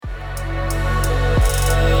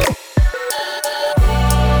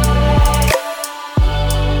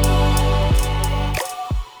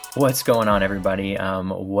What's going on, everybody?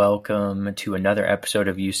 Welcome to another episode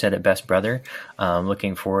of You Said It Best, Brother.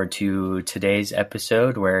 Looking forward to today's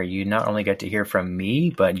episode where you not only get to hear from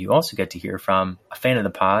me, but you also get to hear from a fan of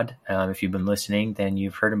the pod. If you've been listening, then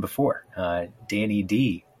you've heard him before. Danny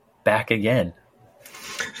D, back again.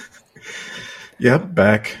 Yep,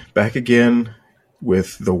 back again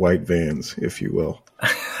with the white vans, if you will.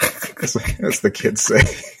 As the kids say.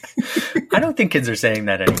 I don't think kids are saying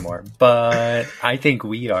that anymore, but I think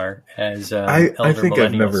we are as I elder think millennials.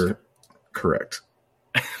 I've never correct.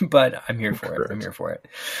 But I'm here for it. I'm here for it.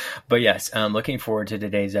 But yes, looking forward to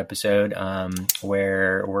today's episode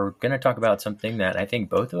where we're going to talk about something that I think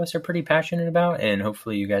both of us are pretty passionate about, and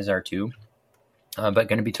hopefully you guys are too. But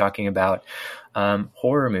going to be talking about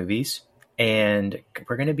horror movies. And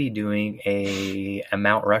we're going to be doing a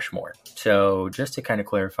Mount Rushmore. So just to kind of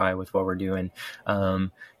clarify with what we're doing,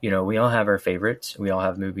 we all have our favorites. We all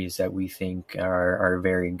have movies that we think are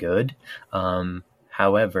very good.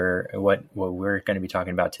 However, what we're going to be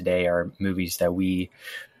talking about today are movies that we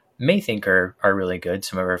may think are really good,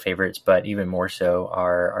 some of our favorites, but even more so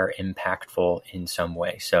are impactful in some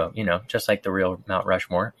way. So, just like the real Mount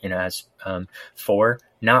Rushmore, has 4,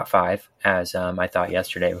 not 5, as I thought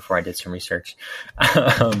yesterday before I did some research.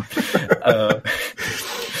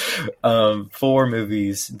 4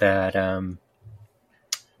 movies that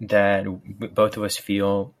both of us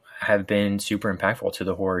feel have been super impactful to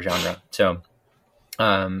the horror genre. So,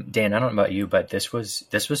 Dan, I don't know about you, but this was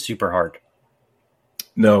super hard.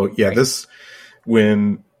 No, yeah, right? This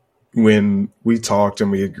when we talked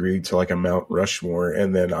and we agreed to like a Mount Rushmore,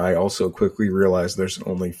 and then I also quickly realized there's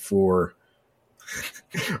only 4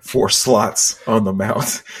 slots on the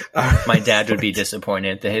mount. My dad would be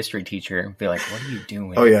disappointed. The history teacher would be like, "What are you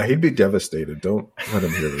doing?" Oh yeah, he'd be devastated. Don't let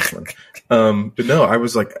him hear this one. But no, I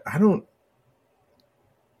was like, I don't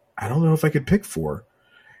know if I could pick 4,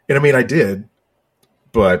 and I mean I did,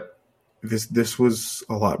 but this was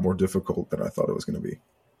a lot more difficult than I thought it was going to be.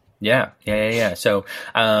 Yeah. So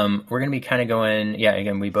we're going to be kind of going,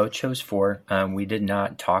 again, we both chose 4. We did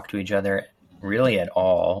not talk to each other really at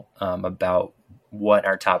all about what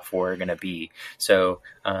our top 4 are going to be. So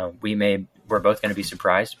we're both going to be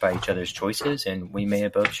surprised by each other's choices, and we may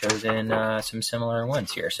have both chosen some similar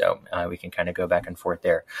ones here. So we can kind of go back and forth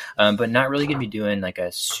there, but not really going to be doing like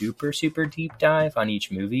a super, super deep dive on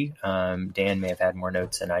each movie. Dan may have had more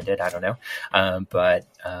notes than I did. I don't know. But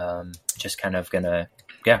just kind of going to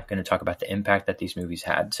talk about the impact that these movies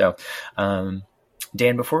had. So,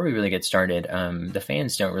 Dan, before we really get started, the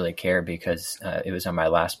fans don't really care because it was on my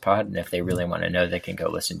last pod, and if they really want to know, they can go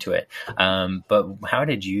listen to it. But how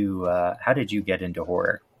did you get into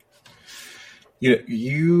horror?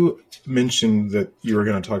 You mentioned that you were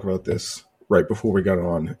going to talk about this right before we got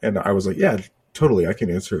on, and I was like, yeah, totally, I can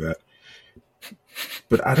answer that.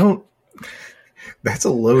 But I don't. That's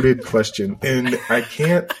a loaded question, and I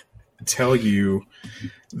can't tell you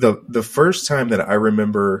the first time that I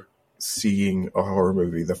remember seeing a horror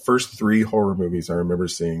movie. The first 3 horror movies I remember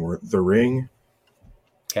seeing were The Ring,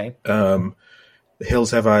 okay, The Hills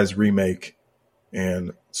Have Eyes remake,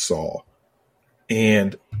 and Saw.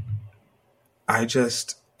 And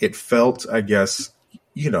it felt, I guess,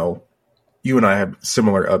 you and I have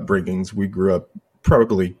similar upbringings. We grew up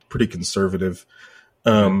probably pretty conservative.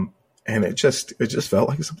 And it just felt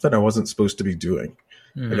like something I wasn't supposed to be doing.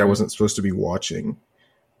 Mm-hmm. Like I wasn't supposed to be watching.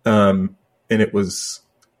 And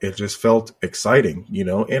it just felt exciting,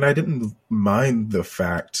 and I didn't mind the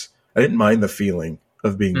feeling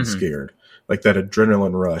of being scared, like that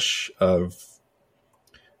adrenaline rush of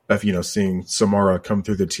seeing Samara come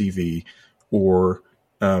through the TV, or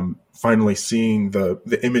finally seeing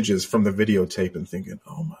the images from the videotape and thinking,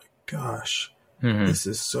 oh my gosh, this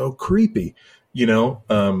is so creepy.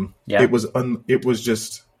 It was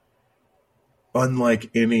just unlike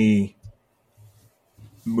any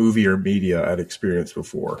movie or media I'd experienced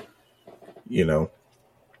before,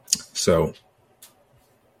 so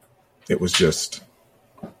it was just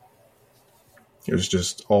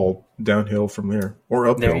all downhill from there, or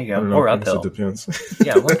uphill. There you go, or uphill. It depends.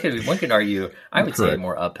 Yeah, one could argue. I would say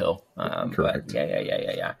more uphill. But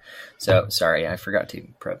yeah. So sorry, I forgot to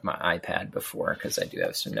prep my iPad before because I do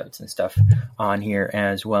have some notes and stuff on here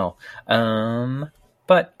as well.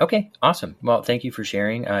 But okay, awesome. Well, thank you for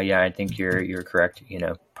sharing. I think you're correct.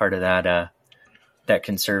 Part of that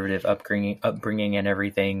conservative upbringing and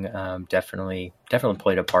everything definitely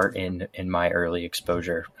played a part in my early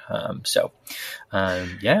exposure. Well, so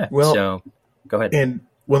go ahead. And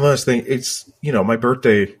one last thing, it's my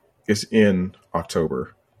birthday is in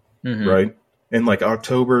October, right? And like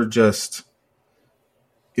October just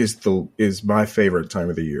is my favorite time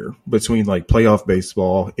of the year, between like playoff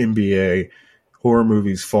baseball, NBA, horror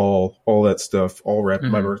movies, fall, all that stuff, all wrapped,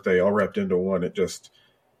 my birthday, all wrapped into one.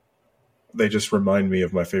 They just remind me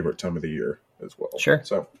of my favorite time of the year as well. Sure.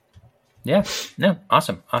 So. Yeah. No.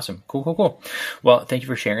 Awesome. Cool. Well, thank you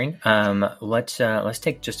for sharing. Let's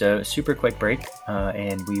take just a super quick break,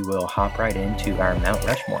 and we will hop right into our Mount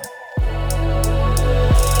Rushmore.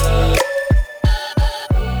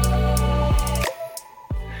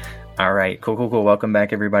 All right. Cool. Welcome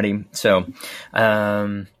back, everybody. So,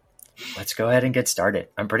 let's go ahead and get started.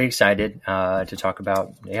 I'm pretty excited to talk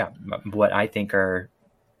about what I think are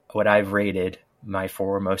what I've rated my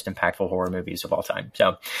 4 most impactful horror movies of all time.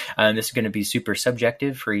 So this is going to be super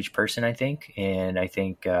subjective for each person, I think. And I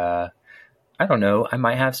think, I don't know, I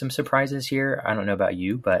might have some surprises here. I don't know about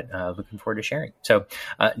you, but looking forward to sharing. So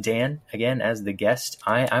Dan, again, as the guest,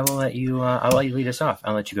 I will let you, I'll let you lead us off.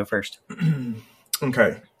 I'll let you go first.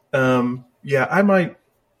 Okay. I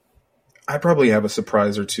probably have a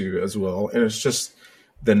surprise or two as well. And it's just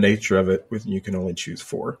the nature of it with you can only choose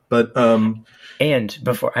 4. But and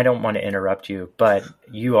before, I don't want to interrupt you, but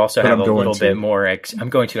you also have a little bit more I'm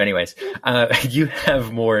going to anyways. You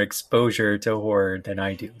have more exposure to horror than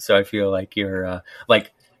I do, so I feel like you're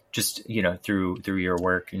just through your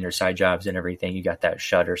work and your side jobs and everything, you got that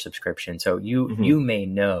Shudder subscription, so you may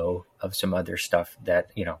know of some other stuff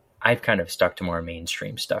that I've kind of stuck to more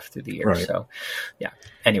mainstream stuff through the years. Right. So yeah.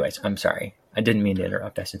 Anyways, I'm sorry, I didn't mean to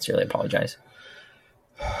interrupt. I sincerely apologize.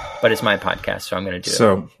 But it's my podcast, so I'm going to do it.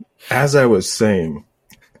 So, as I was saying,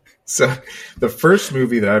 the first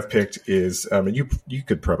movie that I've picked is, you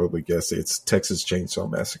could probably guess it's Texas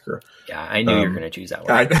Chainsaw Massacre. Yeah, I knew you were going to choose that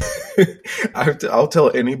one. I'll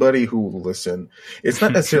tell anybody who will listen. It's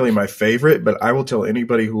not necessarily my favorite, but I will tell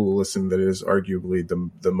anybody who will listen that it is arguably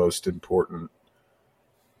the most important,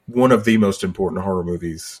 one of the most important horror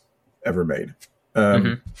movies ever made.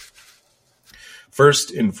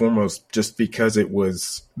 First and foremost, just because it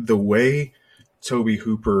was the way Tobe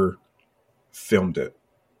Hooper filmed it,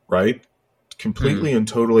 right? Completely and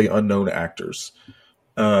totally unknown actors.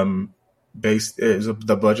 The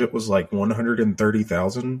budget was like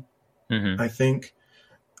 $130,000, I think.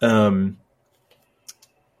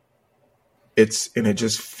 It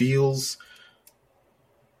just feels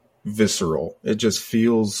visceral. It just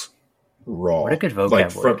feels raw. What a good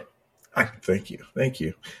vocab word. Thank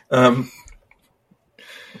you.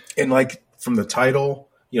 And like from the title,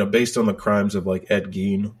 based on the crimes of like Ed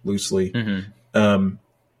Gein loosely, and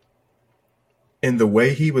the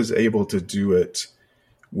way he was able to do it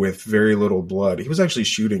with very little blood, he was actually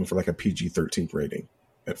shooting for like a PG-13 rating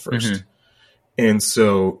at first. And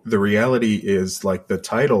so the reality is like the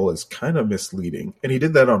title is kind of misleading, and he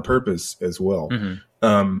did that on purpose as well.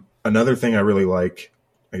 Another thing I really like,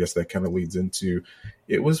 I guess that kind of leads into,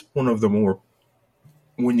 it was one of the more,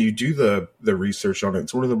 when you do the research on it,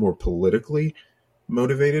 it's one of the more politically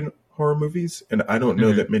motivated horror movies. And I don't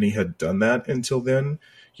know that many had done that until then.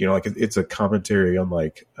 Like it's a commentary on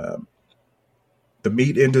like the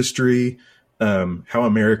meat industry, how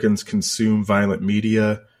Americans consume violent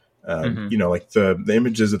media. Like the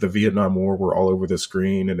images of the Vietnam War were all over the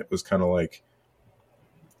screen. And it was kind of like,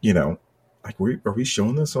 are we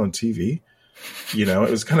showing this on TV?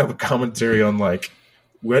 It was kind of a commentary on like,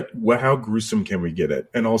 how gruesome can we get it?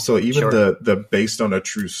 And also even the based on a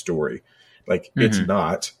true story, like it's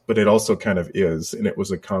not, but it also kind of is. And it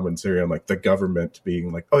was a commentary on like the government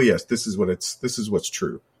being like, oh yes, this is what's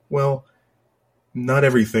true. Well, not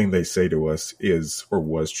everything they say to us is or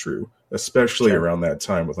was true, especially around that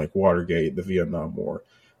time with like Watergate, the Vietnam War,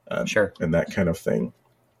 and that kind of thing.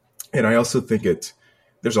 And I also think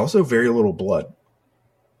there's also very little blood.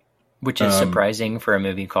 Which is surprising for a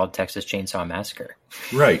movie called Texas Chainsaw Massacre.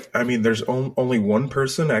 Right. I mean, there's only one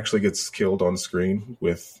person actually gets killed on screen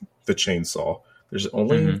with the chainsaw. There's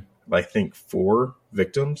only, I think, 4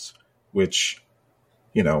 victims, which,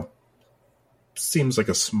 seems like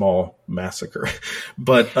a small massacre.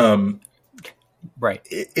 But right.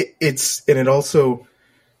 It also,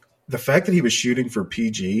 the fact that he was shooting for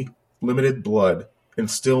PG, limited blood, and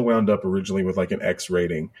still wound up originally with like an X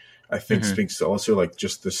rating, I think speaks to also like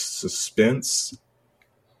just the suspense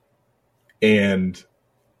and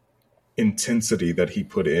intensity that he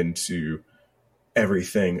put into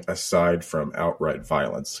everything aside from outright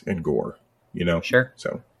violence and gore, Sure.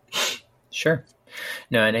 So, sure.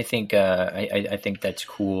 No, and I think I think that's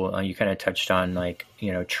cool. You kind of touched on like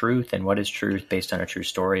truth and what is truth based on a true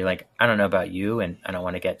story. Like I don't know about you, and I don't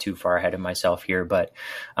want to get too far ahead of myself here, but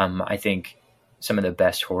I think some of the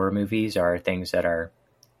best horror movies are things that are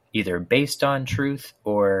either based on truth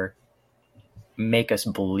or make us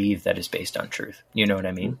believe that it's based on truth. You know what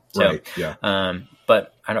I mean? Right. Yeah.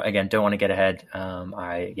 But I don't want to get ahead. I'm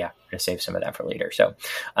going to save some of that for later. So,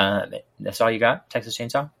 that's all you got? Texas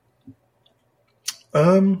Chainsaw?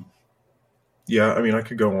 Yeah, I mean, I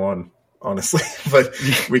could go on, honestly, but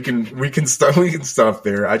we can stop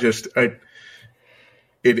there.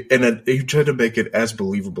 You try to make it as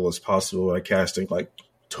believable as possible by casting like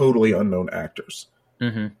totally unknown actors.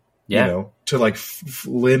 Mm-hmm. Yeah. You know, to like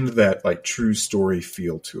lend that like true story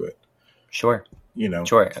feel to it. Sure. You know,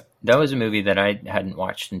 sure. That was a movie that I hadn't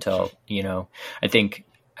watched until, I think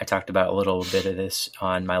I talked about a little bit of this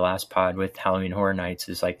on my last pod with Halloween Horror Nights,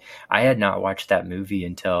 is like, I had not watched that movie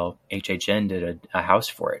until HHN did a house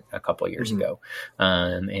for it a couple of years ago.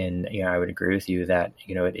 And, I would agree with you that,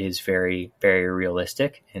 it is very, very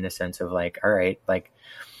realistic in the sense of like, all right, like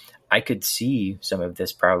I could see some of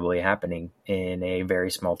this probably happening in a very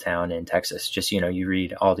small town in Texas. Just, you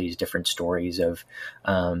read all these different stories of,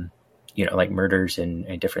 like murders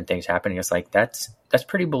and different things happening. It's like, that's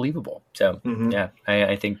pretty believable. So yeah,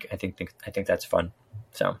 I think that's fun.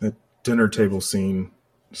 So the dinner table scene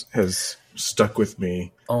has stuck with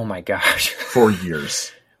me. Oh my gosh. For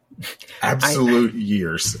years. Absolute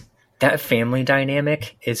years. That family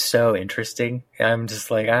dynamic is so interesting. I'm just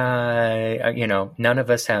like, none of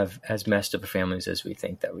us have as messed up families as we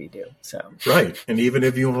think that we do. So right. And even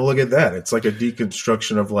if you want to look at that, it's like a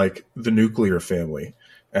deconstruction of like the nuclear family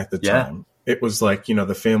at the time. It was like,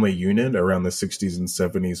 the family unit around the 60s and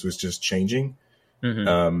 70s was just changing.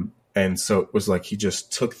 And so it was like he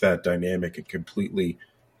just took that dynamic and completely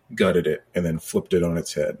gutted it and then flipped it on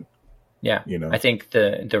its head. Yeah. I think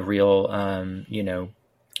the real,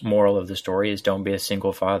 moral of the story is don't be a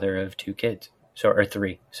single father of two kids.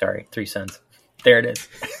 Three sons. There it is.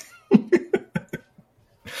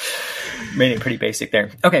 Made it pretty basic there.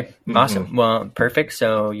 Okay. Awesome. Well, perfect.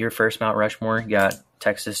 So your first Mount Rushmore got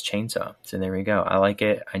Texas Chainsaw. So there we go. I like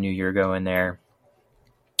it. I knew you were going there.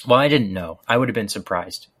 Well, I didn't know. I would have been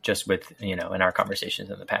surprised just with, in our conversations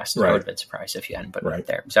in the past. Right. I would have been surprised if you hadn't put it right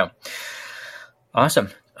there. So awesome.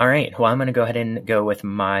 All right. Well, I'm going to go ahead and go with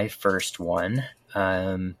my first one.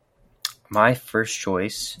 My first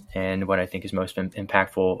choice, and what I think is most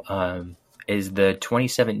impactful, is the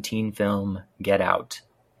 2017 film Get Out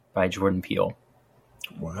by Jordan Peele.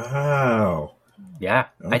 Wow. Yeah.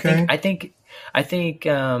 Okay. I think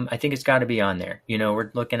it's got to be on there.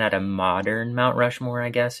 We're looking at a modern Mount Rushmore, I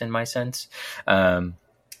guess, in my sense.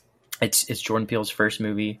 It's Jordan Peele's first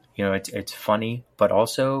movie. It's funny, but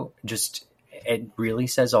also just it really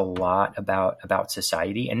says a lot about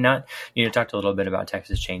society. And not, talked a little bit about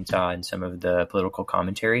Texas Chainsaw and some of the political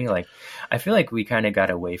commentary. Like, I feel like we kind of got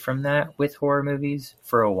away from that with horror movies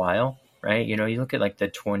for a while. Right. You look at like the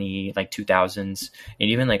 2000s and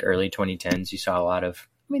even like early 2010s, you saw a lot of,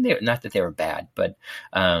 not that they were bad, but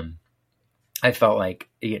I felt like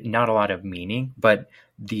not a lot of meaning, but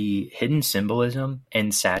the hidden symbolism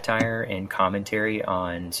and satire and commentary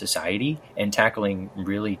on society and tackling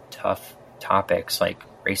really tough topics like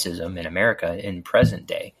racism in America in present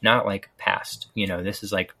day, not like past. This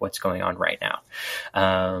is like what's going on right now.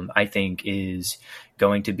 I think is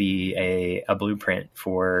going to be a blueprint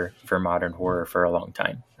for modern horror for a long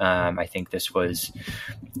time. I think this was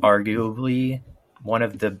arguably one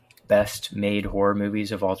of the best made horror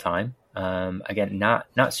movies of all time. Again,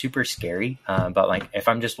 not super scary, but like if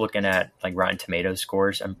I'm just looking at like Rotten Tomatoes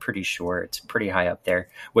scores, I'm pretty sure it's pretty high up there,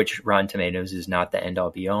 which Rotten Tomatoes is not the end all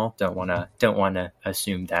be all. Don't want to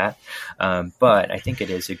assume that. But I think it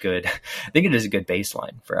is a good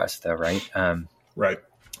baseline for us though. Right. Right.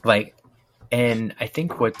 Like, and I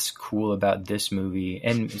think what's cool about this movie,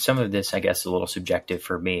 and some of this, I guess, a little subjective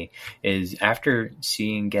for me, is after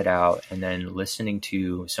seeing Get Out and then listening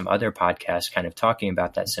to some other podcasts kind of talking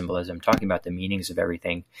about that symbolism, talking about the meanings of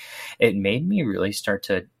everything, it made me really start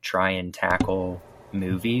to try and tackle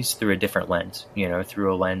movies through a different lens,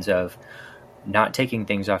 through a lens of not taking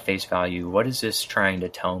things off face value. What is this trying to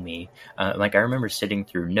tell me? Like I remember sitting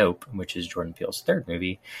through Nope, which is Jordan Peele's third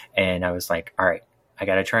movie, and I was like, all right, I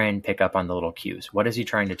got to try and pick up on the little cues. What is he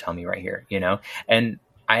trying to tell me right here? And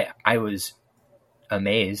I was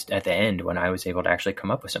amazed at the end when I was able to actually come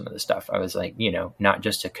up with some of this stuff. I was like, not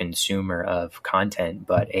just a consumer of content,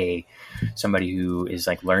 but somebody who is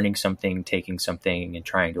like learning something, taking something and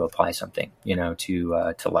trying to apply something,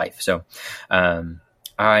 to life. So,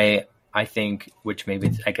 I think, which maybe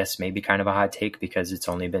kind of a hot take because it's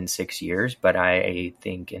only been 6 years, but I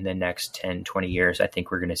think in the next 10, 20 years, I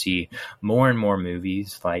think we're going to see more and more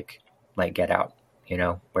movies like Get Out,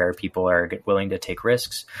 where people are willing to take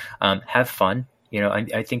risks, have fun.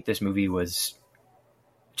 I think this movie was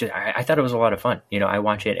just, I thought it was a lot of fun. I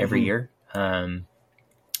watch it every year.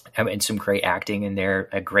 I mean, some great acting in there,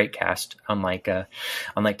 a great cast. Unlike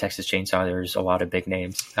Texas Chainsaw, there's a lot of big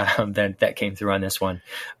names that came through on this one.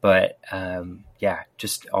 But yeah,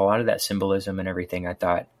 just a lot of that symbolism and everything. I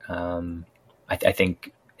thought, I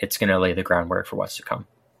think it's going to lay the groundwork for what's to come.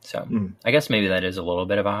 So I guess maybe that is a little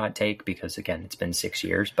bit of a hot take because, again, it's been 6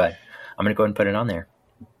 years, but I'm going to go ahead and put it on there.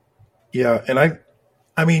 Yeah, and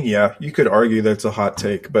I mean, yeah, you could argue that's a hot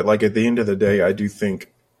take, but like at the end of the day, I do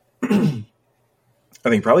think, I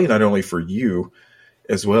think probably not only for you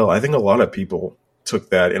as well. I think a lot of people took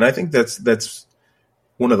that, and I think that's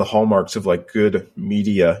one of the hallmarks of like good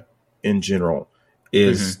media in general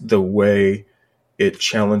is the way it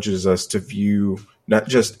challenges us to view not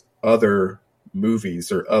just other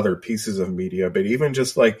movies or other pieces of media, but even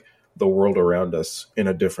just like the world around us in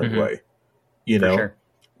a different way. You know, sure.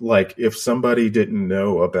 Like if somebody didn't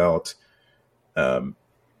know about,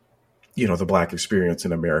 you know, the Black experience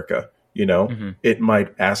in America, you know, it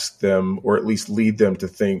might ask them or at least lead them to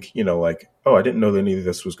think, you know, like, oh, I didn't know that any of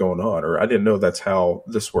this was going on, or I didn't know that's how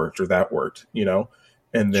this worked or that worked, you know,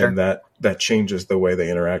 and then that changes the way they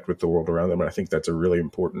interact with the world around them. And I think that's a really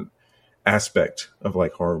important aspect of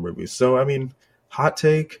like horror movies. So, I mean, hot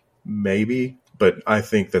take, maybe, but I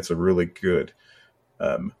think that's a really good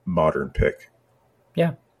modern pick.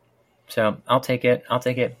 Yeah. So I'll take it.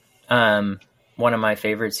 One of my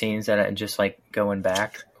favorite scenes that I just like going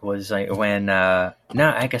back was like when, no,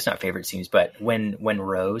 I guess not favorite scenes, but when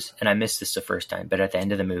Rose, and I missed this the first time, but at the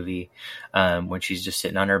end of the movie, when she's just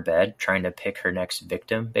sitting on her bed trying to pick her next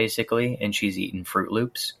victim, basically, and she's eating Fruit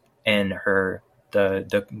Loops, and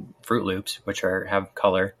the Fruit Loops, which have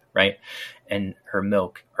color, right, and her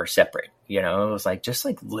milk are separate. You know, it was like just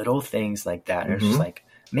like little things like that. And it was just like,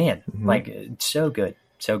 man, like it's so good.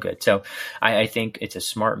 So good. So I think it's a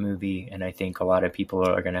smart movie, and I think a lot of people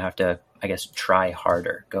are going to have to, I guess, try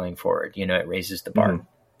harder going forward. You know, it raises the bar.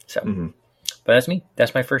 So, but that's me.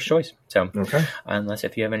 That's my first choice. So unless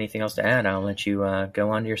if you have anything else to add, I'll let you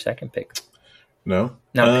go on to your second pick. No,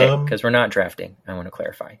 because we're not drafting. I want to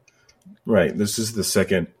clarify. Right. This is the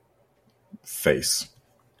second face.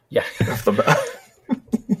 Yeah.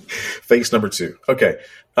 Face number 2. Okay.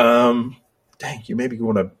 Dang, you maybe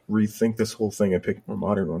want to rethink this whole thing and pick more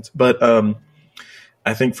modern ones. But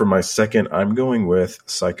I think for my second, I'm going with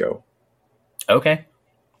Psycho. Okay.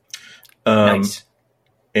 Nice.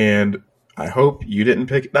 And I hope you didn't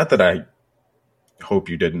pick, not that I hope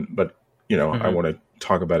you didn't, but, you know, I want to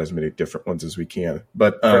talk about as many different ones as we can.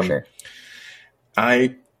 But for sure.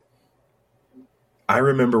 I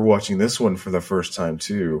remember watching this one for the first time,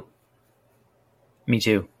 too. Me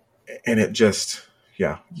too. And it just...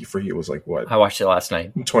 Yeah, for you it was like what? I watched it last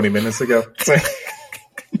night. 20 minutes ago.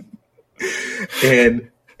 and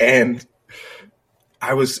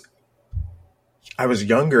I was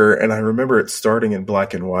younger, and I remember it starting in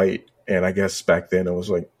black and white, and I guess back then it was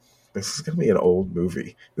like, this is gonna be an old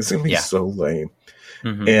movie. This is gonna be so lame.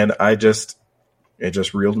 And it just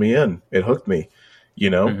reeled me in. It hooked me, you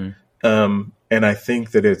know? And I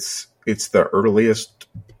think that it's the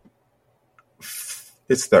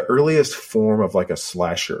earliest form of like a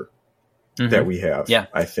slasher that we have. Yeah.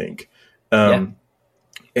 I think. And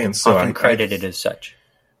so often credited as such.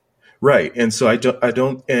 Right. And so I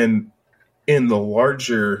don't, and in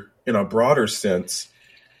a broader sense,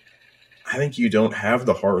 I think you don't have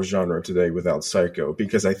the horror genre today without Psycho,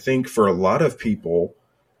 because I think for a lot of people,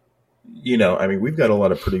 you know, I mean, we've got a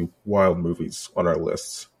lot of pretty wild movies on our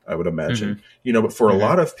lists, I would imagine, you know, but for a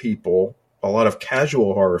lot of people, a lot of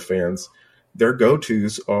casual horror fans, their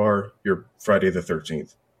go-tos are your Friday the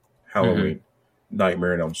 13th, Halloween,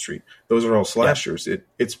 Nightmare on Elm Street. Those are all slashers. Yeah.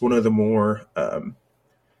 It's one of the more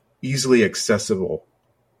easily accessible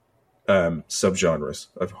subgenres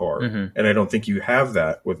of horror. And I don't think you have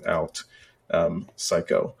that without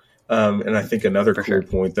Psycho. And I think another cool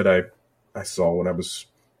point that I saw when I was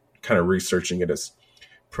kind of researching it is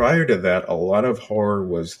prior to that, a lot of horror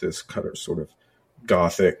was this kind of sort of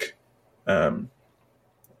gothic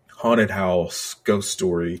haunted house, ghost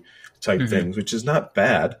story type things, which is not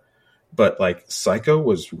bad, but like Psycho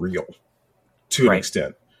was real to an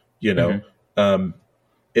extent, you know.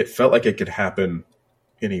 It felt like it could happen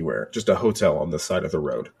anywhere, just a hotel on the side of the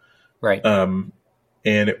road. Right. And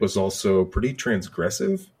it was also pretty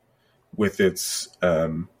transgressive with its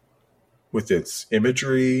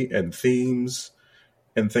imagery and themes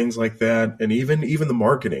and things like that. And even the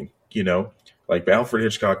marketing, you know. Like Alfred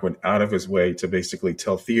Hitchcock went out of his way to basically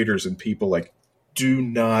tell theaters and people, like, do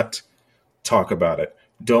not talk about it.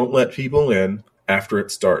 Don't let people in after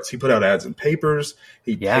it starts. He put out ads in papers.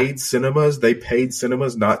 He paid cinemas. They paid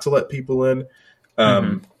cinemas not to let people in.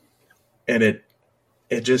 And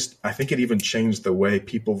I think it even changed the way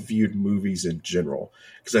people viewed movies in general.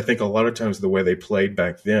 Because I think a lot of times the way they played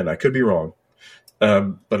back then, I could be wrong,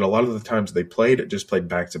 but a lot of the times they just played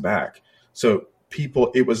back to back. So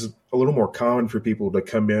it was a little more common for people to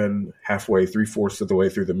come in halfway, 3/4 of the way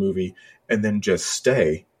through the movie and then just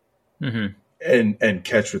stay and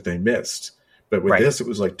catch what they missed. But with this, it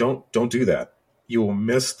was like, don't do that. You will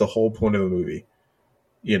miss the whole point of the movie.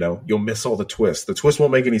 You'll miss all the twists. The twist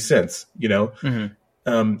won't make any sense,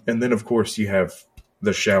 and then, of course, you have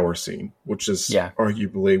the shower scene, which is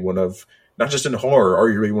arguably one of, not just in horror,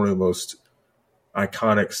 arguably one of the most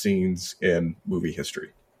iconic scenes in movie history.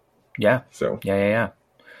 Yeah. So yeah,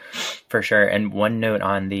 for sure. And one note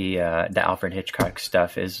on the Alfred Hitchcock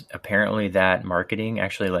stuff is apparently that marketing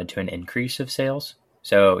actually led to an increase of sales.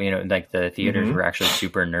 So, like the theaters were actually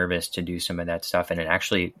super nervous to do some of that stuff, and it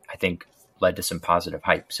actually, I think, led to some positive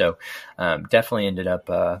hype. So, definitely ended up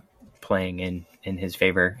playing in his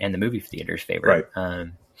favor and the movie theater's favor. Right.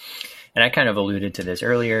 And I kind of alluded to this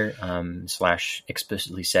earlier, /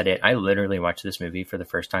 explicitly said it. I literally watched this movie for the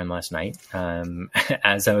first time last night.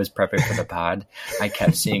 As I was prepping for the pod, I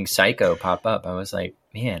kept seeing Psycho pop up. I was like,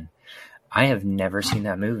 man, I have never seen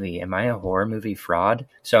that movie. Am I a horror movie fraud?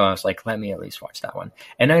 So I was like, let me at least watch that one.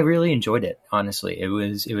 And I really enjoyed it. Honestly, it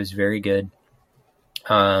was very good.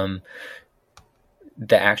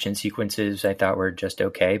 The action sequences I thought were just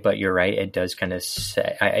okay, but you're right. It does kind of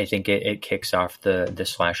say, I think it kicks off the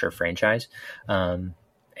slasher franchise. Yeah.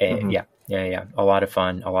 A lot of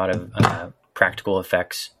fun, a lot of practical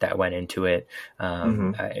effects that went into it.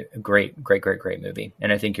 Great movie.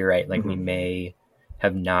 And I think you're right. Like we may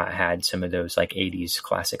have not had some of those like 80s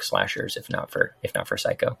classic slashers, if not for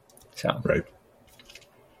Psycho. So, right.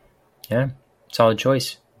 Yeah. Solid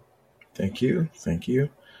choice. Thank you.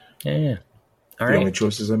 Yeah. All the right. only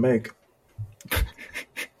choices I make.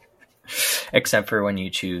 Except for when you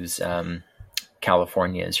choose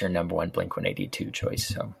California as your number one Blink-182 choice.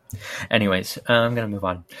 So anyways, I'm going to move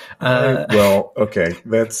on. Well, okay.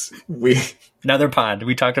 Another pod.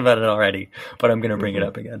 We talked about it already, but I'm going to bring it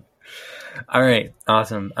up again. All right.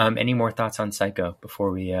 Awesome. Any more thoughts on Psycho before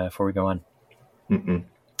we go on? I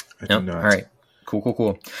do not. All right.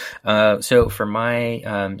 Cool. So for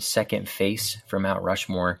my second face from Mount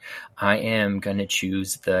Rushmore, I am going to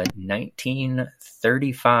choose the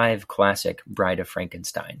 1935 classic Bride of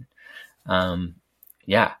Frankenstein.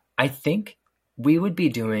 I think we would be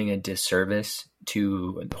doing a disservice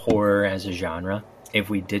to horror as a genre if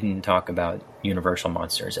we didn't talk about Universal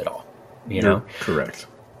monsters at all. You're correct.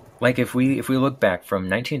 Like if we look back from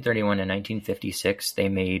 1931 to 1956, they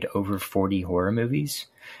made over 40 horror movies,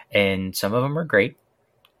 and some of them are great,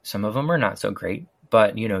 some of them are not so great,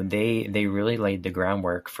 but they really laid the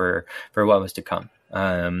groundwork for what was to come.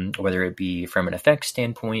 Whether it be from an effects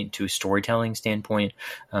standpoint to a storytelling standpoint,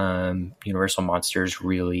 Universal Monsters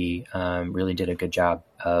really did a good job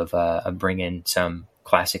of bringing some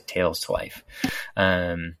classic tales to life.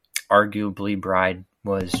 Arguably, Bride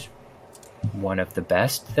was one of the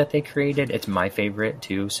best that they created. It's my favorite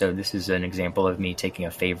too. So this is an example of me taking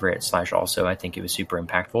a favorite / also I think it was super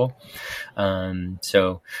impactful. And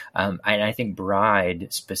I think Bride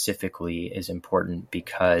specifically is important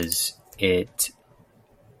because it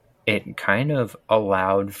kind of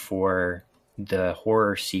allowed for the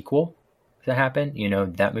horror sequel to happen.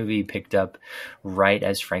 That movie picked up right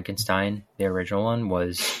as Frankenstein, the original one,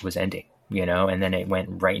 was ending. And then it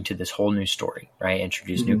went right into this whole new story, right?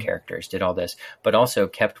 Introduced new characters, did all this, but also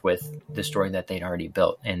kept with the story that they'd already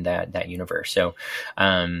built in that universe. So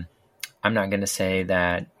I'm not going to say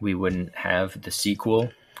that we wouldn't have the sequel,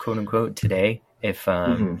 quote unquote, today if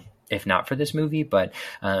not for this movie, but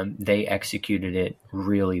they executed it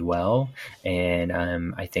really well. And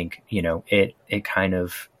I think, it kind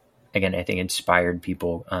of, again, I think inspired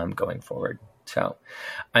people going forward. So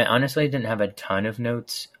I honestly didn't have a ton of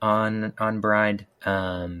notes on Bride.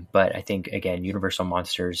 But I think, again, Universal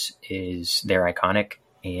Monsters they're iconic,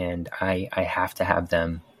 and I have to have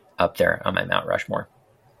them up there on my Mount Rushmore.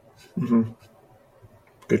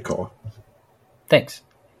 Good call. Thanks.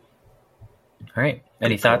 All right.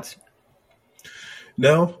 Any thoughts?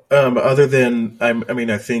 No, other than, I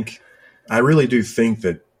really do think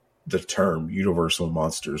that the term Universal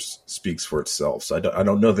Monsters speaks for itself. So I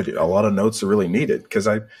don't know that a lot of notes are really needed, because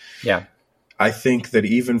I think that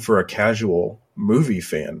even for a casual movie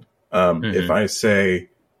fan, if I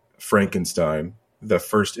say Frankenstein, the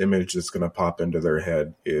first image that's going to pop into their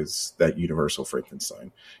head is that Universal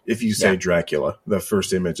Frankenstein. If you say Dracula, the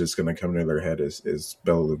first image that's going to come into their head is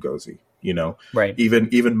Bela Lugosi, right?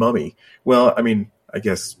 Even Mummy. Well, I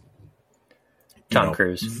guess Tom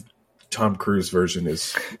Cruise. Tom Cruise version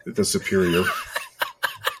is the superior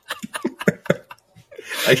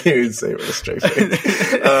I can't even say it with a straight face.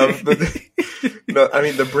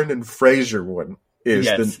 The Brendan Fraser one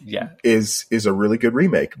is is a really good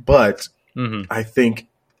remake, but I think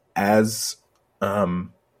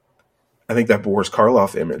I think that Boris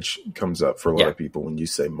Karloff image comes up for a lot of people when you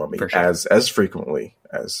say Mummy, sure. as frequently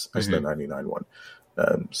as the 99 one.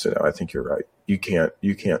 So no, I think you're right. You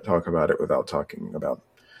can't talk about it without talking about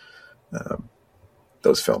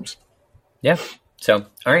those films. Yeah. So,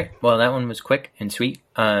 all right. Well, that one was quick and sweet.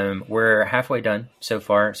 We're halfway done so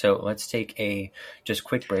far. So let's take a just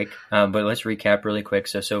quick break. But let's recap really quick.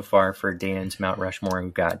 So far for Dan's Mount Rushmore,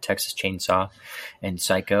 we've got Texas Chainsaw and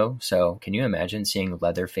Psycho. So can you imagine seeing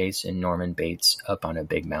Leatherface and Norman Bates up on a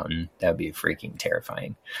big mountain? That would be freaking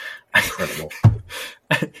terrifying. Incredible.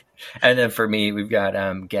 And then for me, we've got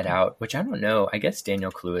Get Out, which I don't know. I guess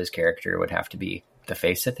Daniel Kaluuya's character would have to be the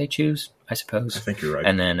face that they choose, I suppose. I think you're right.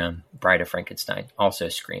 And then Bride of Frankenstein, also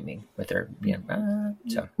screaming with her,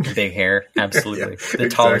 so big hair, absolutely,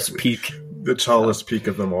 tallest peak, the tallest peak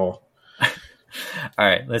of them all. All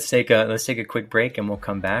right, let's take a quick break, and we'll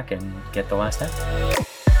come back and get the last half.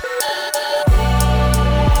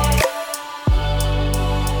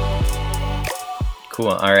 Cool.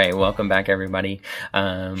 All right. Welcome back, everybody.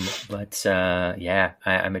 I'm excited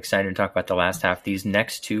to talk about the last half. These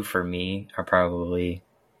next two for me are probably,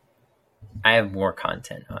 I have more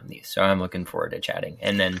content on these, so I'm looking forward to chatting.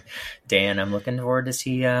 And then Dan, I'm looking forward to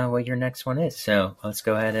see what your next one is. So let's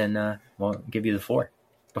go ahead and we'll give you the floor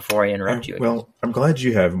before I interrupt you again. Well, I'm glad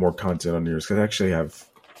you have more content on yours because I actually have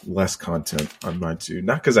less content on mine too.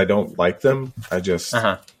 Not because I don't like them. I just,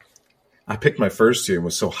 I picked my first two and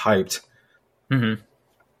was so hyped. Mm-hmm.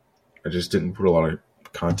 I just didn't put a lot of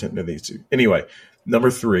content into these two. Anyway, number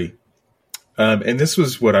 3. And this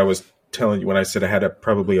was what I was telling you when I said I had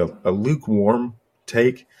probably a lukewarm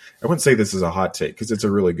take. I wouldn't say this is a hot take because it's a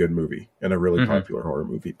really good movie and a really popular horror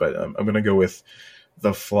movie. But I'm going to go with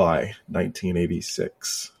The Fly,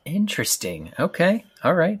 1986. Interesting. Okay.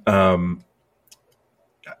 All right. And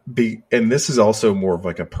this is also more of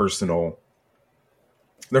like a personal,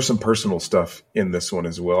 there's some personal stuff in this one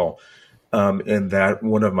as well. And that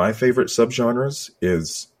one of my favorite subgenres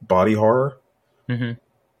is body horror. Mm-hmm.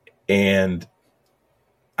 And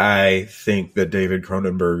I think that David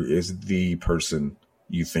Cronenberg is the person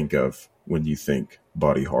you think of when you think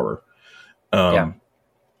body horror. The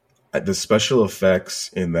special effects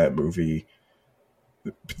in that movie,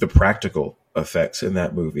 the practical effects in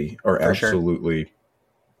that movie are absolutely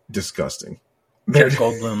disgusting. Jeff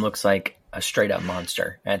Goldblum looks like a straight up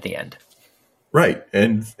monster at the end. Right.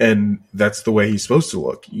 And that's the way he's supposed to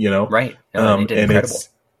look, Right. No, and incredible.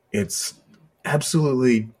 It's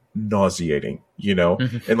absolutely nauseating,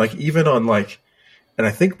 and like, even on and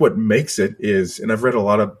I think what makes it is, and I've read a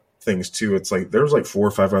lot of things too. It's like, there's like 4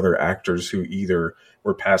 or 5 other actors who either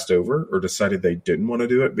were passed over or decided they didn't want to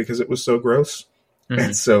do it because it was so gross. Mm-hmm.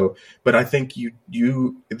 And so, but I think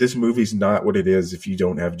this movie's not what it is if you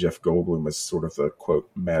don't have Jeff Goldblum as sort of a quote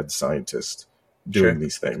mad scientist doing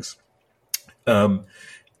these things.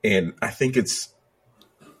 And I think it's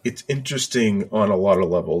interesting on a lot of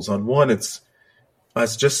levels. On one, it's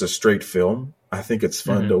just a straight film. I think it's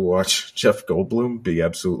fun to watch Jeff Goldblum be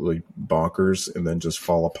absolutely bonkers and then just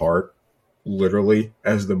fall apart literally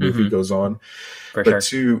as the movie goes on. But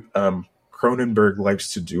two, Cronenberg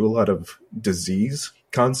likes to do a lot of disease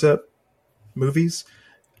concept movies.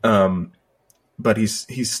 But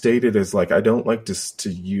he's stated as like, I don't like to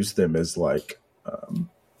use them as like,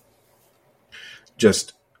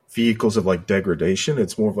 just vehicles of like degradation.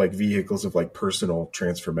 It's more of like vehicles of like personal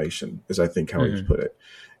transformation is I think how he's put it,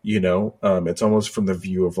 it's almost from the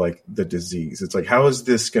view of like the disease. It's like, how is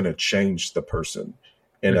this going to change the person?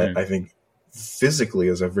 And I think physically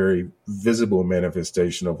is a very visible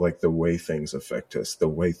manifestation of like the way things affect us, the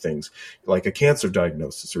way things like a cancer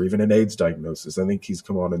diagnosis or even an AIDS diagnosis. I think he's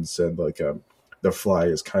come on and said like, The Fly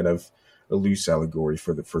is kind of a loose allegory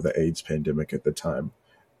for the AIDS pandemic at the time.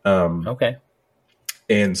 Okay.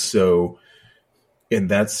 And so in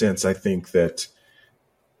that sense, I think that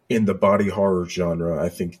in the body horror genre, I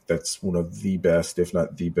think that's one of the best, if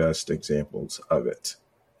not the best examples of it.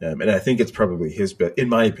 And I think it's probably his best, in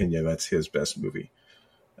my opinion, that's his best movie,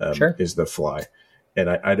 is The Fly. And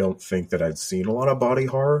I don't think that I'd seen a lot of body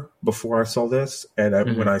horror before I saw this. And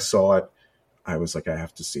when I saw it, I was like, I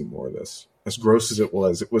have to see more of this. As gross as it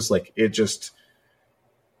was like,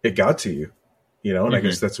 it got to you, and I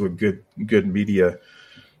guess that's what good media,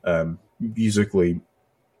 musically,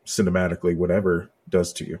 cinematically, whatever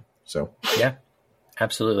does to you. So, yeah,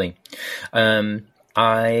 absolutely.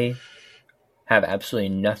 I have absolutely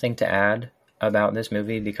nothing to add about this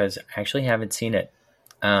movie because I actually haven't seen it.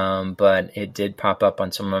 but it did pop up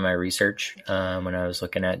on some of my research when I was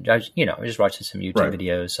looking at, I was just watching some YouTube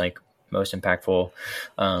videos, like most impactful.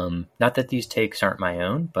 Not that these takes aren't my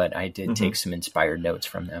own, but I did take some inspired notes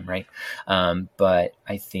from them, right? But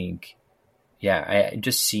I think,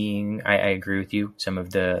 I agree with you. Some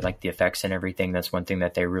of the effects and everything, that's one thing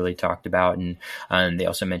that they really talked about. And they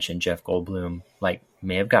also mentioned Jeff Goldblum,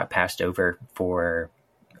 may have got passed over for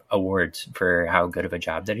awards for how good of a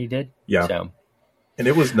job that he did. Yeah. So, and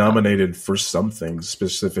it was nominated for some things,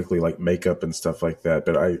 specifically like makeup and stuff like that.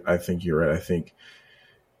 But I think you're right. I think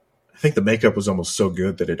the makeup was almost so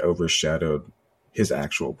good that it overshadowed his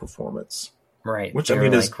actual performance. Right. Which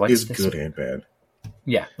is good and bad.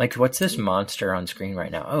 Yeah. What's this monster on screen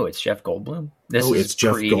right now? Oh, it's Jeff Goldblum. It's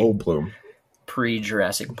Jeff Goldblum.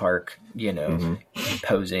 Pre-Jurassic Park,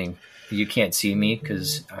 posing. You can't see me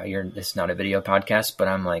because it's not a video podcast, but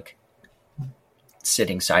I'm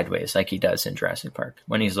sitting sideways like he does in Jurassic Park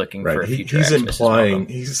when he's looking for a future. He's implying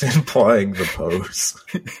the pose.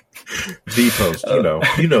 The pose,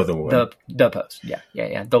 you know the one. The pose. Yeah.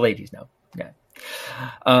 The ladies know. Yeah.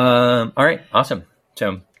 All right. Awesome.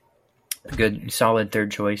 So good, solid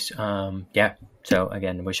third choice. Yeah. So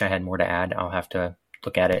again, wish I had more to add. I'll have to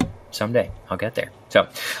look at it someday. I'll get there. So,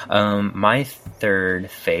 my third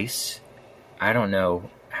face, I don't know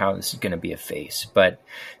how this is going to be a face, but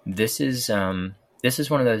this is one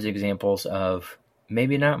of those examples of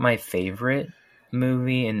maybe not my favorite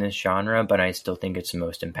movie in this genre, but I still think it's the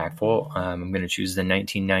most impactful. I'm going to choose the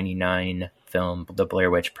 1999 film, The Blair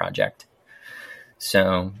Witch Project.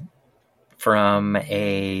 So from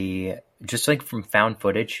from found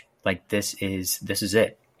footage, this is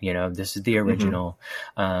it. This is the original,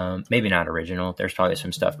 maybe not original. There's probably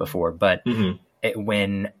some stuff before, but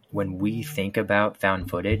when we think about found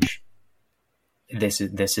footage, this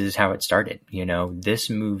is how it started. This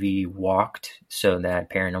movie walked so that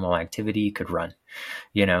Paranormal Activity could run.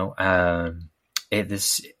 I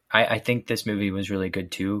think this movie was really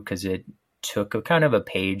good too, because it took a kind of a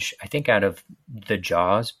page, I think, out of the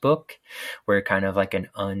Jaws book, where kind of like an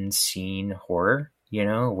unseen horror,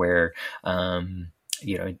 where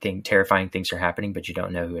think terrifying things are happening, but you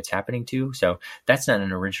don't know who it's happening to. So that's not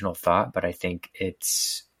an original thought, but I think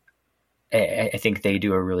I think they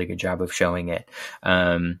do a really good job of showing it.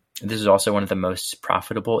 This is also one of the most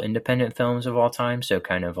profitable independent films of all time. So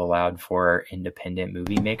kind of allowed for independent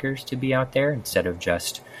movie makers to be out there instead of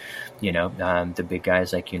just, the big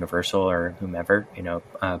guys like Universal or whomever,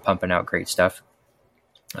 pumping out great stuff.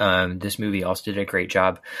 This movie also did a great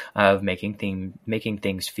job of making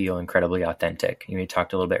things feel incredibly authentic. We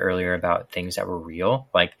talked a little bit earlier about things that were real.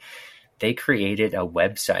 They created a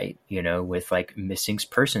website, with missing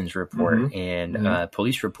persons report and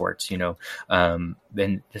police reports, and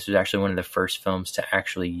this was actually one of the first films to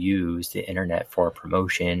actually use the internet for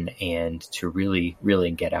promotion and to really,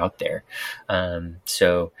 really get out there.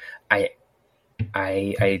 So I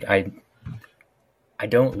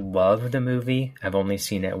don't love the movie. I've only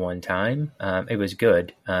seen it one time. It was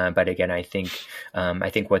good, but again, I think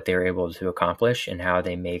what they were able to accomplish and how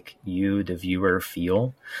they make you, the viewer,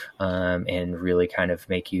 feel, and really kind of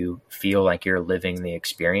make you feel like you're living the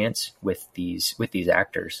experience with these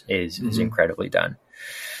actors is incredibly done.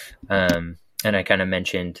 And I kind of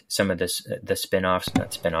mentioned some of the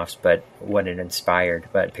not spin-offs, but what it inspired.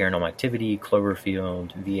 But Paranormal Activity,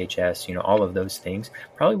 Cloverfield, VHS, all of those things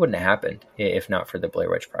probably wouldn't have happened if not for the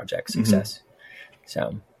Blair Witch Project success.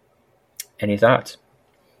 So, any thoughts?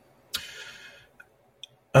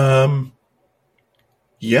 Yeah,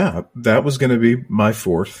 that was going to be my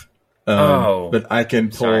fourth. But I can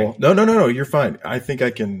pull. Sorry. No, you're fine. I think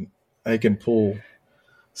I can pull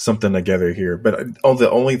something together here, but the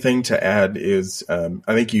only thing to add is I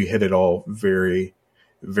think you hit it all very,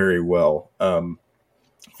 very well. One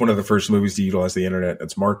of the first movies to utilize the internet,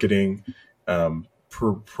 its marketing,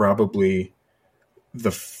 probably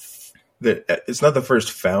it's not the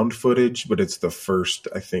first found footage, but it's the first,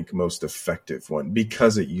 I think, most effective one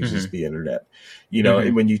because it uses the internet.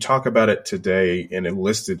 And when you talk about it today and it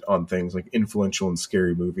listed on things like influential and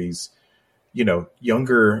scary movies,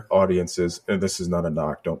 younger audiences, and this is not a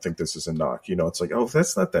knock, don't think this is a knock, it's like, oh,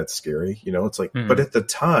 that's not that scary, it's like, but at the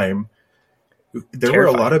time, there were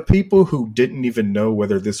a lot of people who didn't even know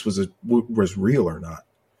whether this was real or not.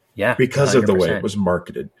 Yeah. Because 100%. Of the way it was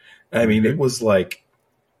marketed. I mean, it was like,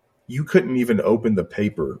 you couldn't even open the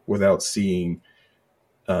paper without seeing,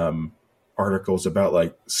 articles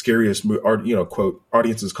about scariest quote,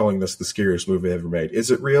 audiences calling this the scariest movie ever made. Is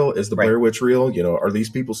it real? Is the Blair Witch real? Are these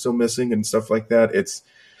people still missing and stuff like that? It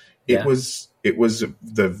was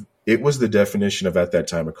it was the definition of, at that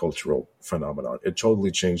time, a cultural phenomenon. It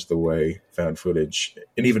totally changed the way found footage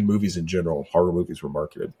and even movies in general, horror movies, were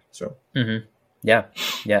marketed. So, yeah,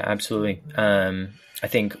 absolutely. I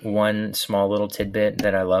think one small little tidbit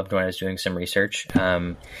that I loved when I was doing some research,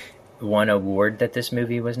 one award that this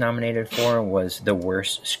movie was nominated for was the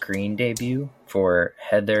worst screen debut for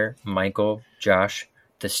Heather, Michael, Josh,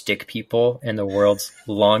 the Stick People, and the world's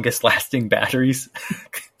longest lasting batteries.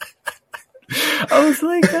 I was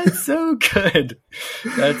like, that's so good.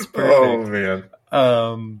 That's perfect.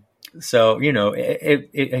 Oh man. So, you know,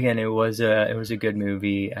 it was a good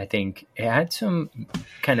movie. I think it had some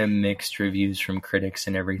kind of mixed reviews from critics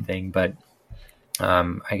and everything, but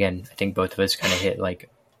again, I think both of us kind of hit like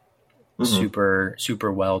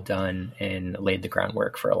super well done and laid the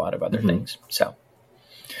groundwork for a lot of other things. So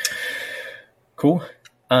cool.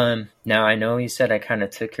 Now I know you said I kind of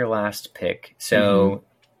took your last pick, so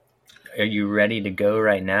are you ready to go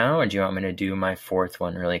right now, or do you want me to do my fourth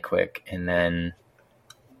one really quick and then?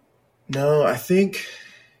 No, I think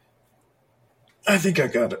I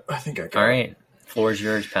got it. All right. Floor's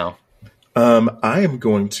yours, pal. I am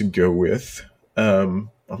going to go with, I'm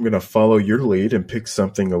going to follow your lead and pick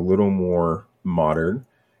something a little more modern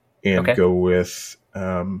and go with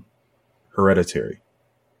Hereditary.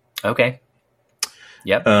 Okay.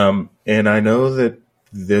 Yep. And I know that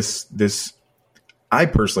this, I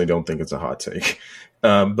personally don't think it's a hot take,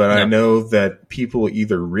 but I know that people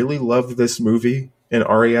either really love this movie in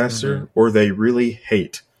Ari Aster or they really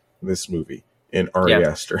hate this movie in Ari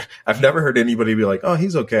Aster. I've never heard anybody be like, "Oh,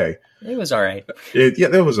 he's okay." It was all right.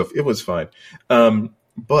 It was fine.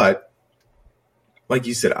 But like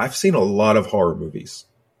you said, I've seen a lot of horror movies.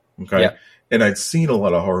 Okay. Yeah. And I'd seen a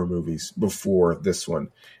lot of horror movies before this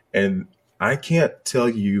one. And I can't tell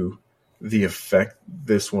you the effect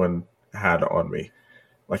this one had on me.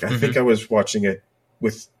 Like, I think I was watching it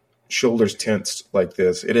with shoulders tensed like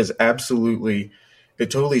this. It is absolutely, it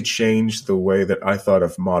totally changed the way that I thought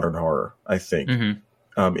of modern horror, I think.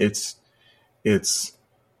 It's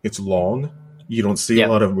long. You don't see a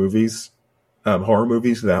lot of movies, horror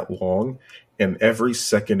movies that long. And every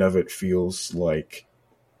second of it feels like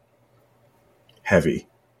heavy.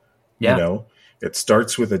 You know, it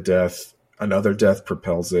starts with a death, another death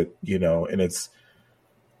propels it, you know, and it's,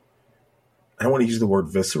 I don't want to use the word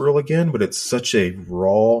visceral again, but it's such a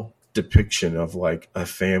raw depiction of like a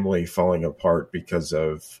family falling apart because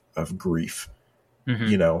of grief,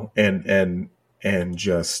 you know, and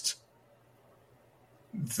just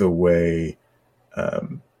the way,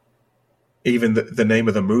 even the name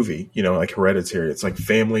of the movie, you know, like Hereditary, it's like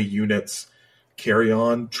family units carry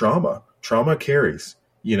on trauma carries,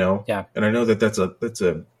 you know? Yeah. And I know that that's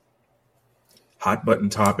a hot button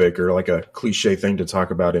topic or like a cliche thing to talk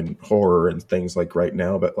about in horror and things like right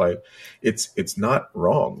now, but like it's not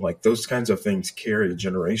wrong. Like those kinds of things carry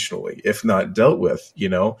generationally, if not dealt with, you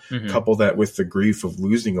know, couple that with the grief of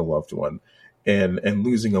losing a loved one and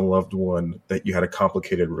losing a loved one that you had a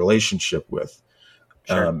complicated relationship with,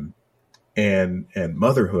 and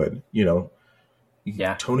motherhood, you know.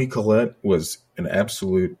 Yeah. Toni Collette was an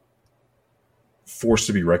absolute force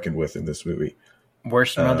to be reckoned with in this movie.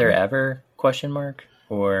 Worst mother ever? ?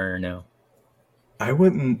 Or no? I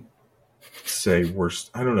wouldn't say worst.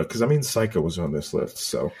 I don't know, because I mean, Psycho was on this list,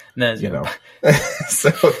 so you know. So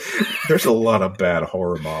there's a lot of bad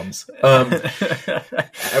horror moms. And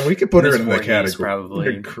we could put her in the category.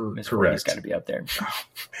 Probably correct. Got to be up there. Oh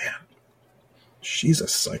man, she's a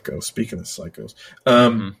psycho. Speaking of psychos,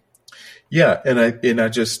 yeah, and I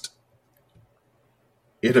just,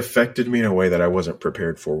 it affected me in a way that I wasn't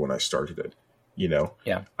prepared for when I started it. You know,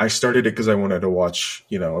 I started it because I wanted to watch,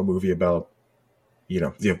 you know, a movie about, you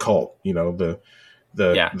know, the occult, you know,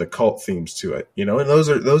 the cult themes to it, you know, and those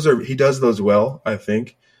are, he does those well, I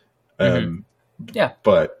think.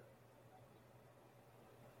 But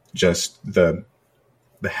just the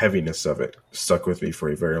heaviness of it stuck with me for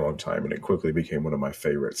a very long time, and it quickly became one of my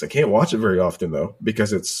favorites. I can't watch it very often though,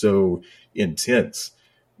 because it's so intense,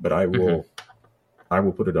 but I will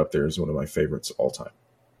put it up there as one of my favorites all time.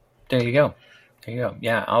 There you go.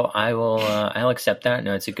 Yeah, I'll accept that.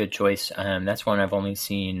 No, it's a good choice. That's one I've only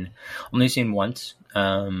seen once.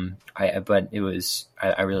 But it was,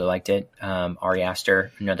 I really liked it. Ari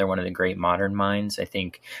Aster, another one of the great modern minds. I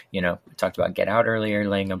think, you know, we talked about Get Out earlier,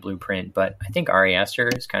 laying a blueprint, but I think Ari Aster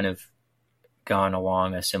has kind of gone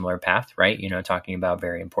along a similar path, right? You know, talking about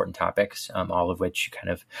very important topics, all of which you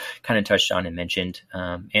kind of touched on and mentioned,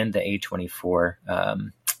 and the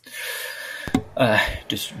A24,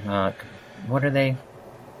 what are they?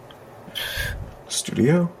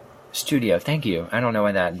 Studio. Thank you. I don't know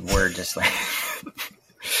why that word just like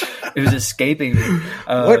It was escaping me.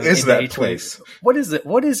 What is that place? What is it?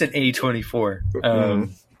 What is an A24?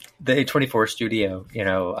 The A24 studio,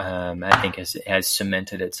 I think has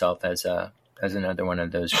cemented itself as another one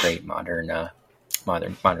of those great modern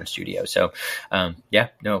studios. So, I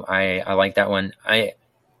like that one. I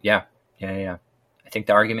think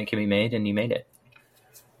the argument can be made, and you made it.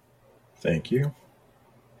 Thank you.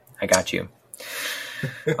 I got you.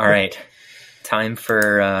 All right, time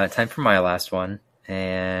for my last one,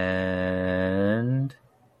 and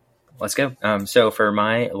let's go. So for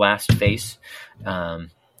my last face,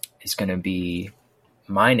 is going to be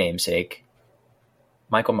my namesake,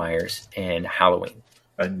 Michael Myers, in Halloween.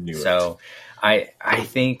 I knew it. So I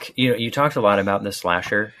think, you talked a lot about the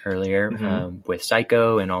slasher earlier, with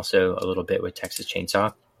Psycho and also a little bit with Texas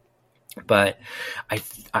Chainsaw. But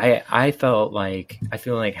I feel like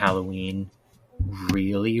Halloween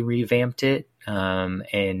really revamped it,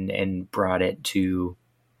 and brought it to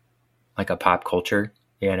like a pop culture,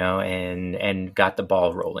 and got the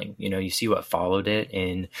ball rolling. You see what followed it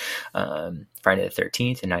in Friday the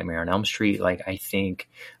 13th and Nightmare on Elm Street. Like, I think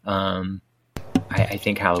Halloween's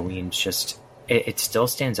just, it still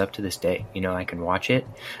stands up to this day. I can watch it.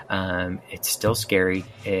 It's still scary.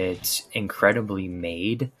 It's incredibly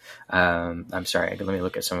made. I'm sorry, let me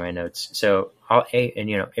look at some of my notes. So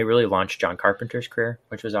it really launched John Carpenter's career,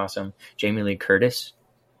 which was awesome. Jamie Lee Curtis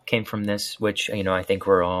came from this, which, I think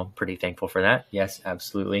we're all pretty thankful for that. Yes,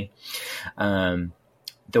 absolutely. The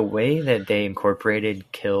way that they incorporated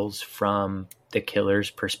kills from the killer's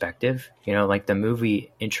perspective, like the movie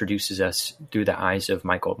introduces us through the eyes of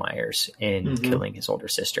Michael Myers in killing his older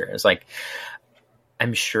sister. It's like,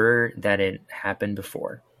 I'm sure that it happened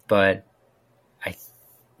before, but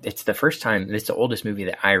it's the first time, it's the oldest movie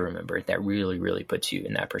that I remember that really, really puts you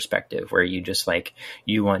in that perspective where you just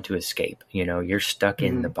you want to escape, you're stuck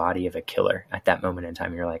in the body of a killer at that moment in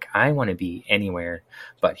time. You're like, I want to be anywhere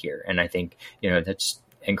but here. And I think, that's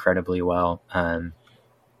incredibly well.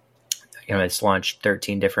 It's launched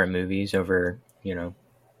 13 different movies over,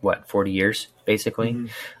 40 years, basically.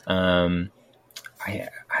 I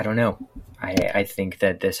don't know. I think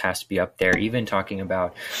that this has to be up there. Even talking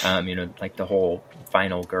about, like the whole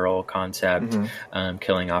final girl concept,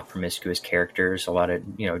 killing off promiscuous characters, a lot of,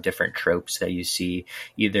 different tropes that you see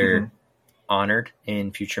either honored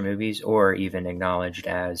in future movies or even acknowledged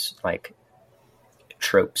as like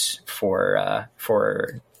tropes for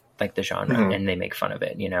like the genre, and they make fun of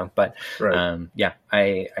it, but right.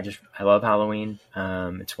 I love Halloween.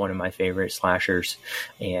 It's one of my favorite slashers,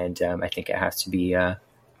 and I think it has to be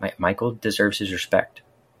Michael deserves his respect.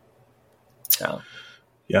 So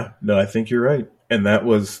I think you're right, and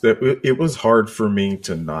it was hard for me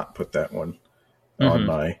to not put that one on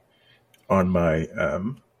my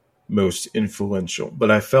most influential,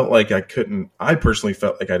 but I felt like I personally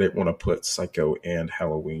felt like I didn't want to put Psycho and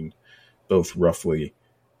Halloween both roughly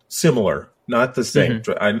similar, not the same.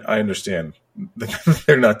 I understand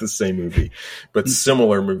they're not the same movie, but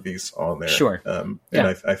similar movies on there. Sure. And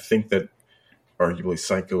I think that arguably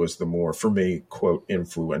Psycho is the more, for me, quote,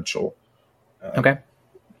 influential. Okay.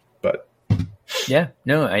 But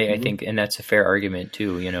I think, and that's a fair argument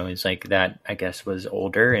too, it's like that, I guess, was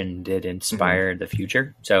older and did inspire the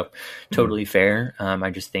future. So totally fair. I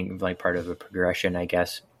just think like part of a progression, I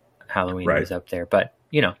guess, Halloween is up there, but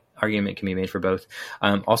argument can be made for both.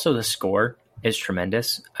 Also, the score is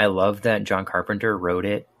tremendous. I love that John Carpenter wrote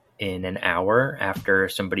it in an hour after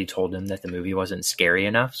somebody told him that the movie wasn't scary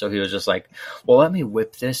enough. So he was just like, well, let me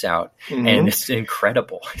whip this out. And it's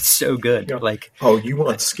incredible. It's so good. Yeah. Like, oh, you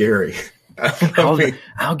want scary.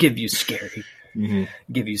 I'll give you scary.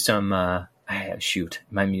 Give you some, shoot,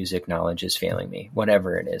 my music knowledge is failing me.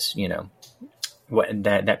 Whatever it is, what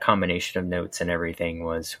that combination of notes and everything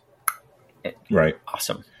was right.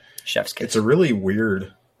 Awesome. Chef's kiss. It's a really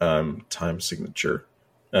weird time signature.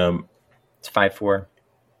 It's 5/4.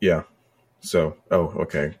 Yeah. So,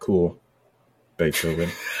 okay, cool. Beethoven.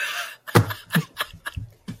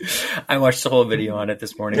 I watched the whole video on it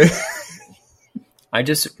this morning. I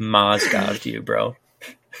just mozgoved you, bro.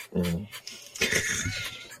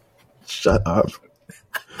 Shut up.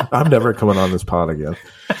 I'm never coming on this pod again.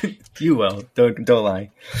 You will. Don't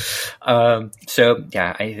lie. So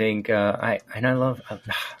yeah, I think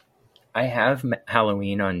I have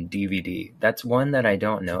Halloween on DVD. That's one that I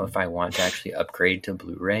don't know if I want to actually upgrade to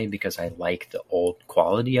Blu-ray because I like the old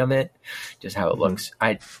quality of it, just how it looks.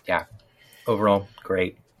 Overall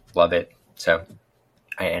great, love it. So,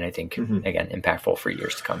 I think again impactful for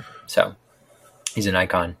years to come. So, he's an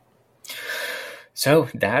icon. So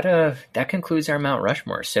that concludes our Mount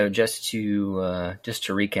Rushmore. So just to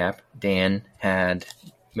recap, Dan had,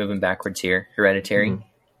 moving backwards here, Hereditary,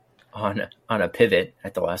 on a pivot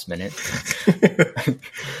at the last minute.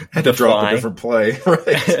 Had to drop a different play, right?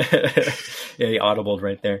 Yeah, he audibled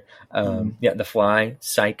right there. Yeah, The Fly,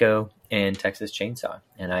 Psycho, and Texas Chainsaw.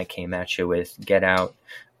 And I came at you with Get Out,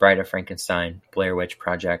 Bride of Frankenstein, Blair Witch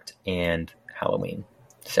Project, and Halloween.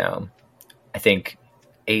 So I think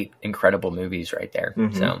 8 incredible movies right there.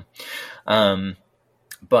 So,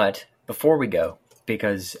 but before we go,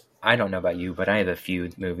 because I don't know about you, but I have a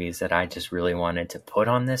few movies that I just really wanted to put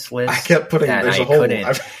on this list. I kept putting, there's a whole,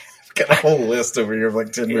 I've got a whole list over here of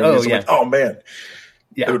like 10 movies. Yeah. Like, oh man.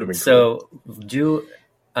 Yeah. That would have been so cool. Do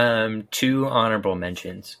 2 honorable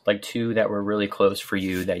mentions, like 2 that were really close for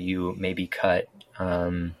you that you maybe cut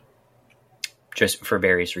just for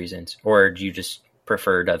various reasons, or do you just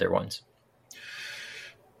preferred other ones?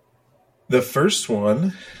 The first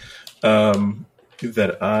one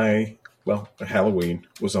Halloween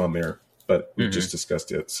was on there, but we just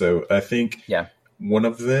discussed it. So I think one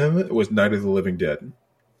of them was Night of the Living Dead.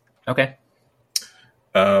 Okay.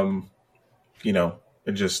 And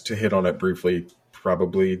just to hit on it briefly,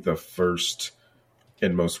 probably the first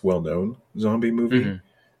and most well-known zombie movie.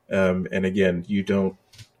 And again, you don't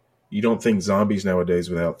think zombies nowadays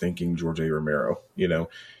without thinking George A. Romero.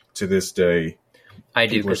 To this day, I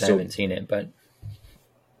do, because I haven't seen it, but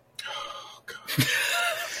oh, God.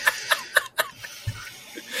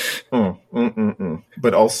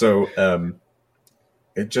 But also,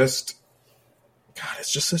 it's just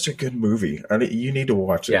such a good movie. You need to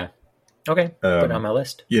watch it. Yeah. Okay. Put it on my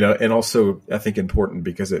list. And also I think important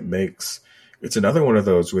because it's another one of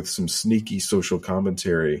those with some sneaky social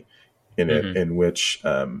commentary in it, in which,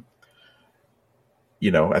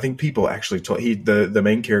 I think people actually told the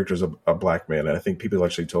main character is a black man. And I think people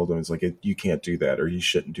actually told him, it's like, you can't do that, or you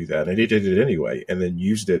shouldn't do that. And he did it anyway, and then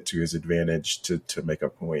used it to his advantage to make a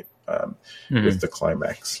point, with the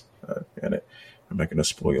climax in it. I'm not going to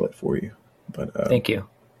spoil it for you, but, thank you.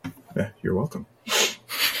 Yeah, you're welcome.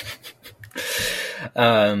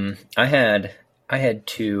 I had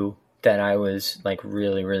 2 that I was like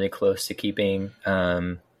really, really close to keeping.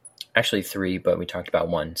 Actually 3, but we talked about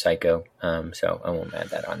 1, Psycho. So I won't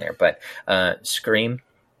add that on there. But Scream,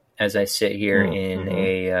 as I sit here in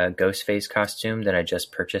a Ghostface costume that I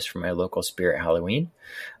just purchased from my local Spirit Halloween.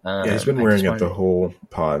 He's been wearing it the whole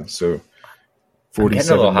pod. So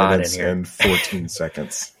 47 minutes and 14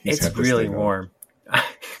 seconds. It's really warm.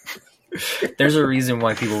 There's a reason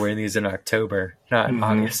why people wear these in October, not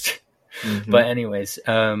August. But anyways,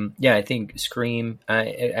 I think Scream, I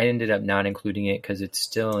ended up not including it because it's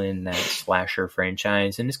still in that slasher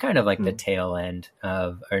franchise, and it's kind of like the tail end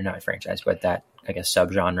of, or not franchise, but that, I guess,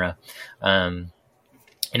 subgenre. And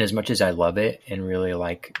as much as I love it and really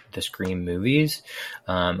like the Scream movies,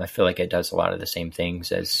 I feel like it does a lot of the same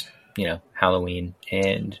things as, Halloween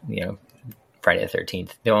and, Friday the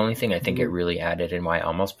 13th. The only thing I think it really added, and why I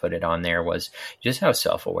almost put it on there, was just how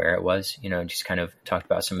self-aware it was. Just kind of talked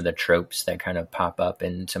about some of the tropes that kind of pop up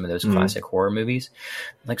in some of those classic horror movies.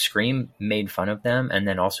 Like Scream made fun of them and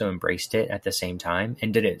then also embraced it at the same time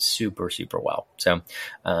and did it super, super well. So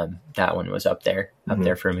that one was up there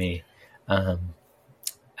for me. And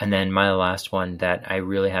then my last one that I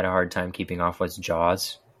really had a hard time keeping off was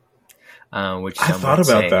Jaws. Which I thought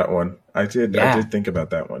about that one. I did think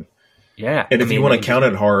about that one. Yeah. And if you want to count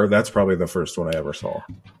it horror, that's probably the first one I ever saw.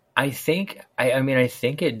 I think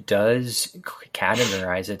it does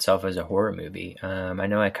categorize itself as a horror movie. I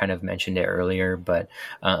know I kind of mentioned it earlier, but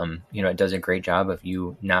it does a great job of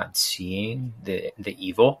you not seeing the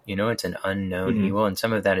evil. It's an unknown evil, and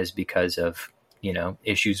some of that is because of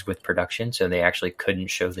issues with production, so they actually couldn't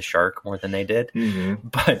show the shark more than they did.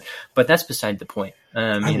 But that's beside the point.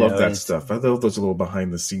 I love that stuff. I love those little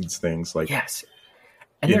behind the scenes things. Like, yes.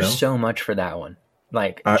 And there's so much for that one.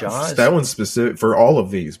 Like Jaws. That one's specific for all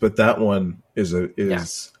of these, but that one is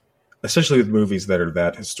especially with movies that are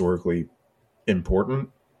that historically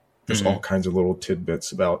important. There's all kinds of little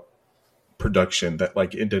tidbits about production that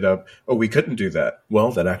like ended up, we couldn't do that.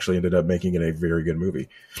 Well, that actually ended up making it a very good movie.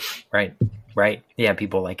 Right. Yeah,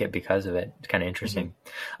 people like it because of it. It's kind of interesting.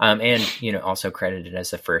 And also credited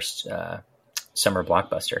as the first summer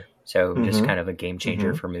blockbuster. So just kind of a game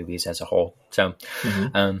changer for movies as a whole. So,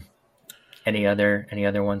 any other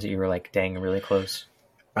ones that you were like, dang, really close?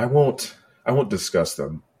 I won't discuss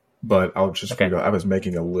them, but I'll just read. I was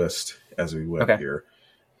making a list as we went here.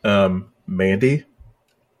 Mandy.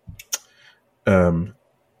 You're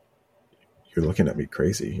looking at me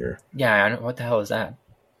crazy here. Yeah, I don't, what the hell is that?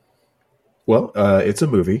 Well, it's a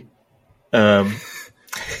movie.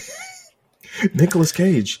 Nicolas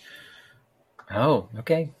Cage. Oh,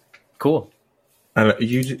 okay. Cool.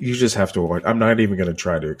 You just have to watch. I'm not even going to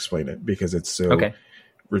try to explain it because it's so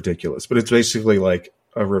ridiculous, but it's basically like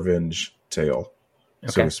a revenge tale,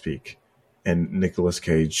 so Okay. to speak. And Nicolas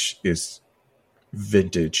Cage is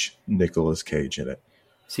vintage Nicolas Cage in it.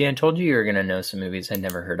 See, I told you were going to know some movies I'd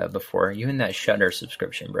never heard of before. You and that Shudder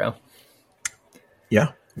subscription, bro.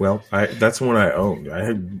 Yeah. Well, that's one I own.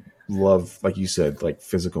 I love, like you said, like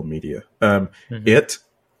physical media. It,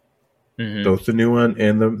 both the new one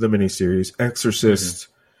and the miniseries, Exorcist,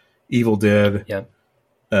 Evil Dead, Yep.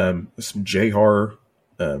 Some J horror,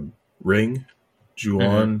 Ring,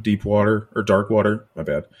 Ju-on, Deepwater or Darkwater. My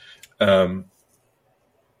bad. The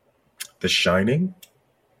Shining.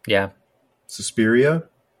 Yeah. Suspiria.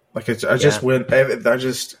 Like I just went.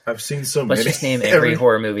 I've seen so many. Let's just name every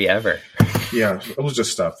horror movie ever. Yeah, we'll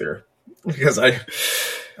just stop there because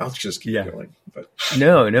I'll just keep going. But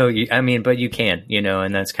no, but you can,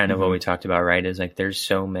 and that's kind of what we talked about, right? Is like there's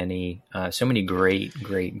so many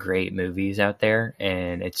great movies out there,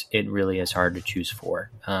 and it really is hard to choose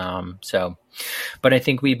for. But I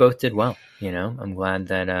think we both did well. I'm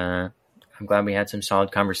glad we had some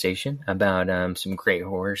solid conversation about some great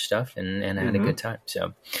horror stuff and had a good time.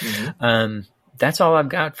 So that's all I've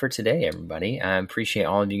got for today, everybody. I appreciate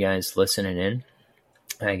all of you guys listening in.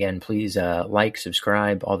 Again, please like,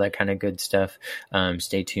 subscribe, all that kind of good stuff.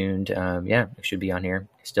 Stay tuned. It should be on here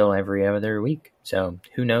still every other week. So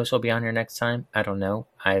who knows? We'll be on here next time. I don't know.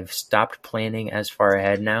 I've stopped planning as far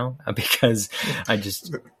ahead now because I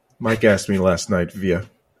just... Mike asked me last night via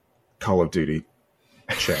Call of Duty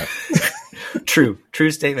chat. True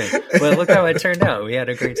statement. Well, look how it turned out. We had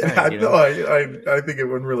a great time. I think it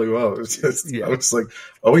went really well. It was just, I was like,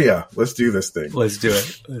 oh yeah, let's do this thing. Let's do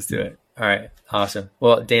it. All right. Awesome.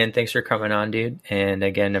 Well, Dan, thanks for coming on, dude. And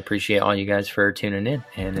again, appreciate all you guys for tuning in.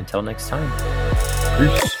 And until next time.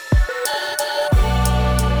 Peace.